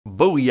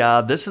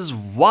Booyah! This is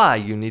why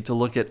you need to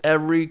look at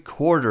every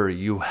quarter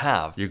you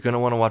have. You're going to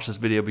want to watch this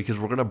video because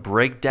we're going to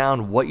break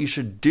down what you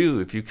should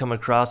do if you come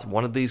across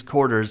one of these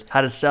quarters,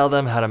 how to sell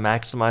them, how to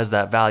maximize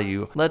that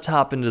value. Let's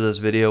hop into this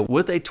video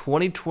with a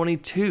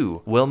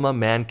 2022 Wilma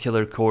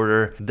Mankiller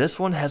quarter. This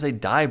one has a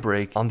die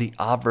break on the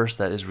obverse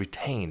that is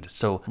retained.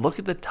 So look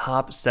at the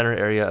top center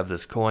area of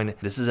this coin.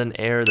 This is an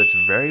error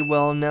that's very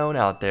well known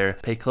out there.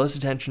 Pay close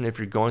attention if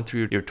you're going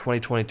through your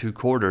 2022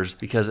 quarters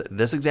because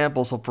this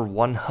example sold for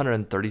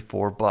 $134.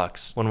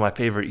 One of my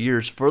favorite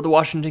years for the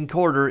Washington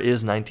quarter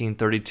is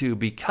 1932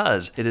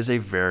 because it is a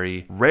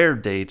very rare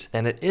date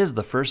and it is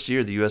the first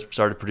year the US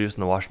started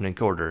producing the Washington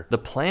quarter. The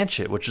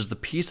planchet, which is the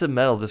piece of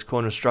metal this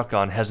coin was struck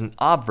on, has an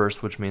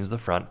obverse, which means the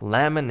front,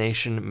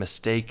 lamination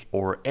mistake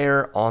or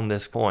error on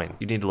this coin.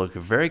 You need to look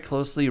very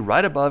closely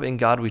right above In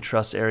God We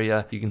Trust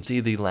area. You can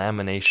see the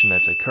lamination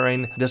that's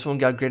occurring. This one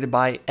got graded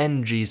by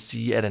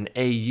NGC at an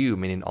AU,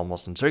 meaning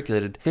almost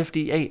uncirculated,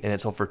 58, and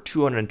it sold for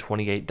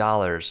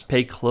 $228.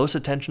 Pay close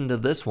attention to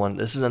this one.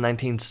 This is a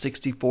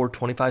 1964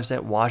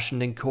 25-cent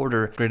Washington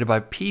quarter graded by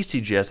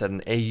PCGS at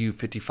an AU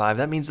 55.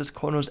 That means this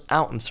coin was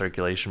out in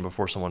circulation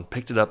before someone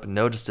picked it up and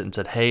noticed it and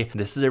said, hey,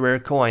 this is a rare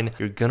coin.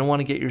 You're going to want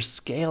to get your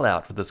scale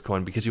out for this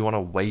coin because you want to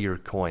weigh your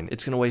coin.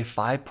 It's going to weigh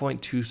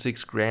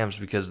 5.26 grams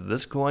because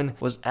this coin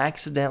was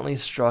accidentally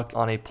struck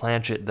on a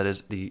planchet that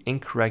is the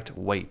incorrect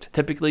weight.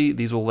 Typically,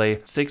 these will weigh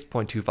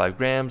 6.25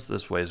 grams.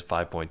 This weighs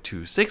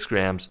 5.26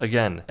 grams.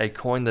 Again, a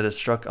coin that is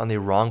struck on the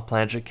wrong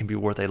planchet can be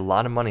worth a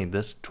lot of money.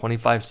 This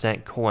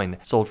 25-cent coin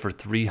sold for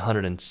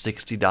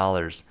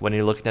 $360. When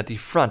you're looking at the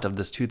front of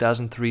this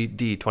 2003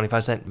 D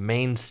 25-cent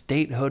main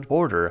statehood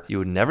quarter, you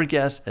would never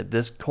guess that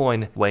this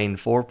coin, weighing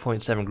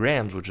 4.7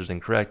 grams, which is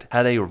incorrect,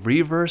 had a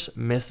reverse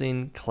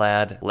missing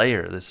clad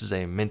layer. This is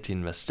a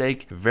minting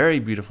mistake. Very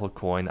beautiful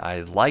coin.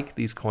 I like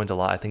these coins a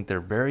lot. I think they're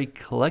very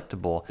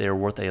collectible. They are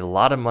worth a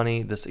lot of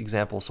money. This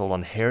example sold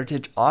on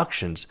Heritage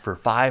Auctions for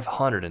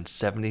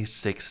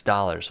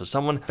 $576. So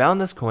someone found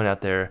this coin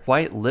out there,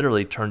 quite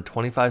literally turned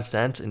 25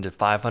 cents into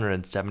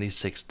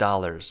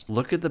 $576.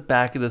 Look at the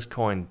back of this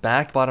coin.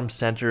 Back bottom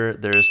center,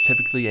 there is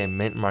typically a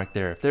mint mark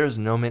there. If there is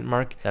no mint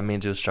mark, that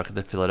means it was struck at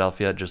the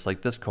Philadelphia, just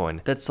like this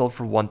coin. That sold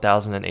for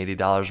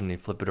 $1,080 when you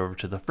flip it over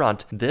to the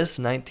front. This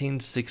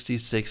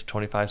 1966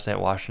 25-cent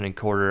Washington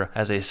quarter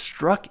has a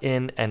struck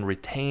in and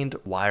retained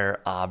wire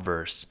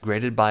obverse.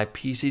 Graded by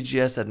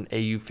PCGS at an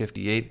AU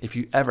 58. If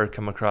you ever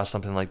come across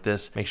something like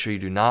this, make sure you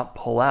do not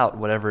pull out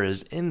whatever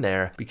is in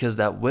there because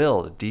that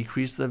will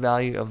decrease the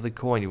value of the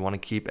coin. You want to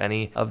keep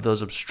any of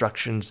those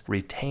obstructions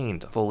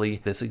retained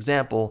fully. This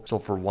example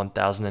sold for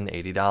 $1,080.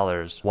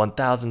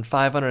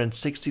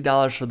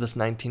 $1,560 for this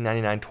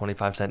 1999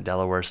 25-cent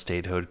Delaware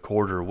statehood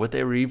quarter with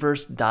a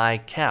reverse die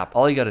cap.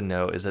 All you got to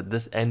know is that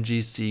this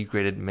NGC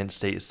graded Mint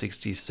State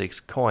 66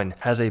 coin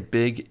has a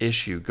big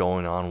issue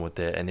going on with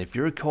it, and if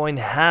your coin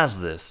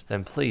has this,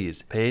 then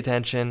please pay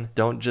attention.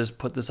 Don't just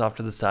put this off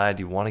to the side.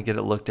 You want to get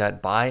it looked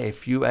at by a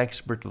few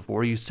experts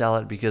before you sell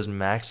it because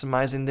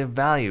maximizing the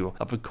value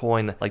of a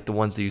coin like the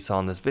ones that you saw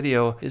in this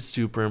video is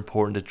super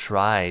important to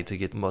try to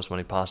get the most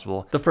money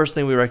possible. The first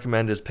thing we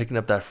recommend is picking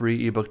up that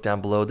free ebook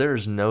down below. There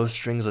is no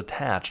strings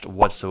attached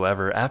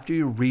whatsoever. After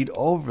you read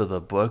over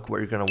the book, what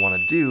you're going to want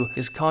to do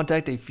is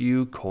contact a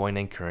few coin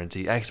and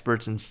currency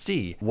experts and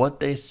see what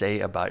they say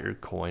about your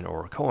coin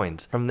or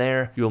coins. From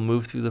there, you'll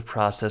move through the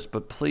process,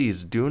 but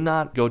please do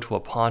not go to a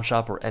pawn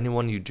shop or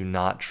anyone you do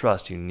not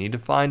trust. You need to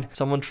find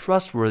someone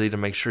trustworthy to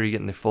make sure you're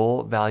getting the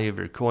full value of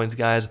your coins,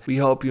 guys. We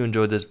hope you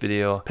enjoyed this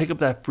video. Pick up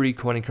that free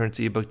coin and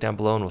currency ebook down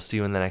below and we'll see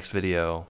you in the next video.